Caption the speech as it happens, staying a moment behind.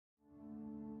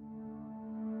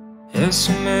There's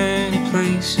so many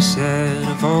places that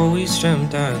I've always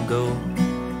dreamt I'd go.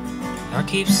 I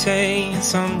keep saying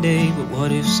someday, but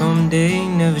what if someday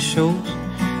never shows?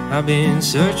 I've been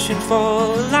searching for a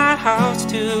lighthouse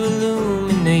to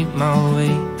illuminate my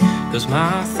way, 'cause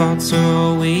my thoughts are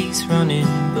always running,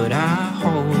 but I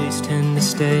always tend to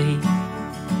stay.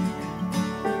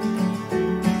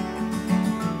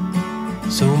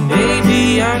 So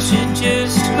maybe I should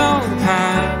just go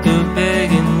pack a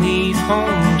bag and leave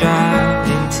home. Drive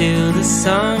until the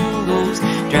sun goes,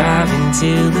 drive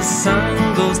until the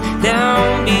sun goes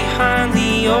down behind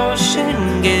the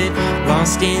ocean. Get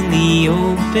lost in the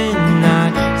open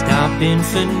night, stopping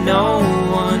for no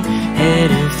one,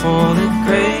 heading for the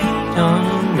great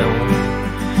unknown.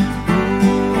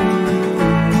 Ooh,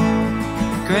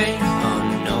 great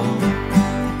unknown.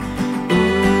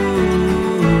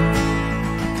 Ooh,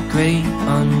 the great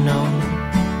unknown.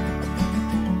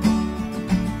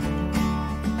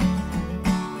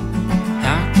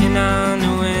 How can I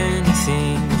know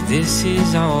anything if this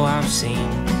is all I've seen?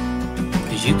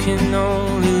 'Cause you can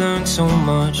only learn so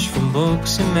much from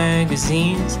books and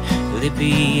magazines. Will it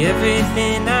be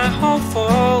everything I hope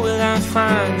for? Will I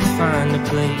finally find a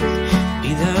place?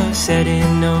 Be the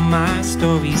setting of my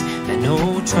stories that no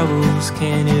troubles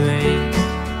can erase.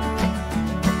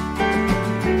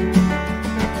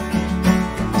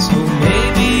 So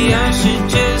maybe I should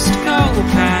just go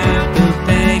pack a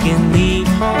bag and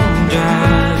leave home.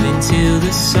 Drive until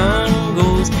the sun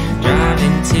goes, drive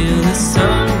until the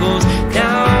sun goes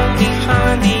down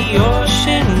behind the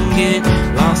ocean. Get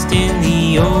lost in the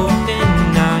open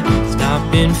night,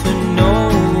 stopping for no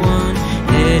one,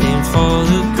 heading for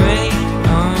the great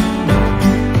unknown.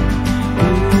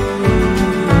 Ooh,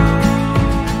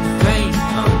 great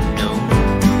unknown.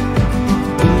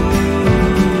 Ooh,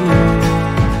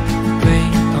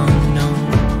 great unknown.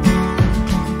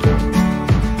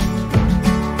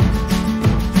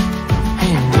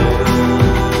 And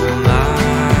all my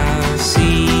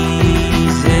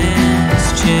seasons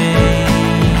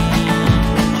change,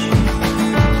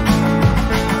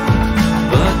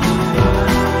 but